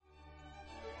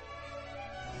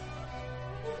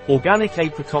Organic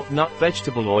apricot nut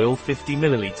vegetable oil 50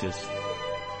 ml.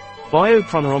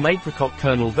 PRANAROM apricot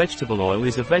kernel vegetable oil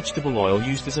is a vegetable oil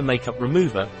used as a makeup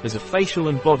remover, as a facial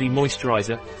and body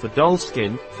moisturizer, for dull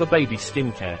skin, for baby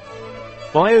skincare.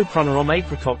 PRANAROM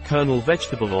apricot kernel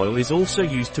vegetable oil is also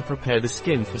used to prepare the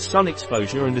skin for sun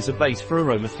exposure and as a base for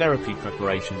aromatherapy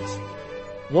preparations.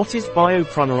 What is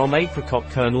PRANAROM apricot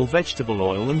kernel vegetable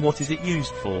oil and what is it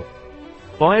used for?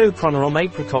 PRANAROM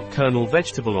apricot kernel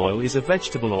vegetable oil is a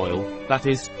vegetable oil, that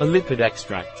is, a lipid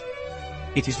extract.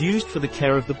 It is used for the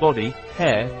care of the body,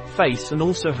 hair, face and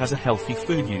also has a healthy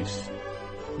food use.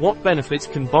 What benefits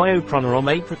can PRANAROM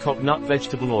apricot nut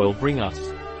vegetable oil bring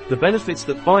us? The benefits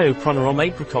that PRANAROM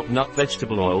apricot nut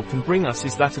vegetable oil can bring us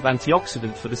is that of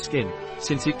antioxidant for the skin,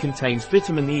 since it contains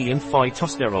vitamin E and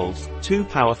phytosterols, two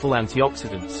powerful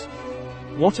antioxidants.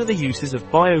 What are the uses of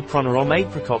PRANAROM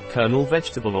apricot kernel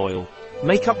vegetable oil?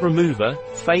 Makeup remover,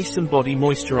 face and body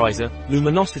moisturizer,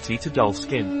 luminosity to dull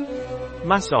skin.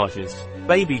 Massages.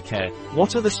 Baby care.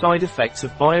 What are the side effects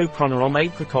of PRANAROM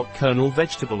apricot kernel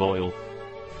vegetable oil?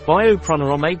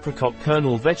 PRANAROM apricot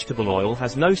kernel vegetable oil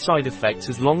has no side effects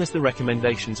as long as the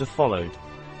recommendations are followed.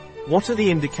 What are the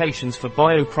indications for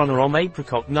PRANAROM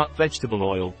apricot nut vegetable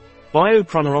oil?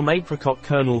 PRANAROM apricot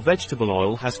kernel vegetable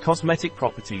oil has cosmetic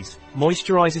properties,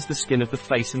 moisturizes the skin of the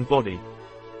face and body.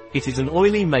 It is an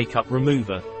oily makeup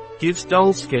remover. Gives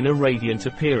dull skin a radiant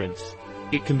appearance.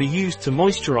 It can be used to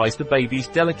moisturize the baby's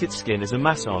delicate skin as a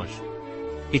massage.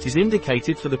 It is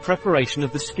indicated for the preparation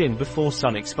of the skin before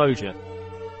sun exposure.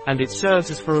 And it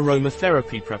serves as for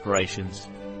aromatherapy preparations.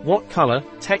 What color,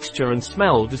 texture and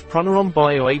smell does PRANAROM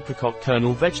Bio apricot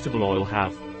kernel vegetable oil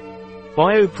have?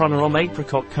 PRANAROM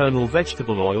apricot kernel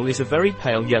vegetable oil is a very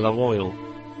pale yellow oil.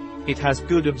 It has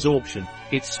good absorption.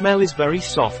 Its smell is very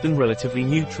soft and relatively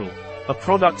neutral. A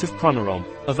product of PRANAROM.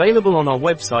 Available on our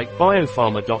website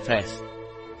biopharma.s.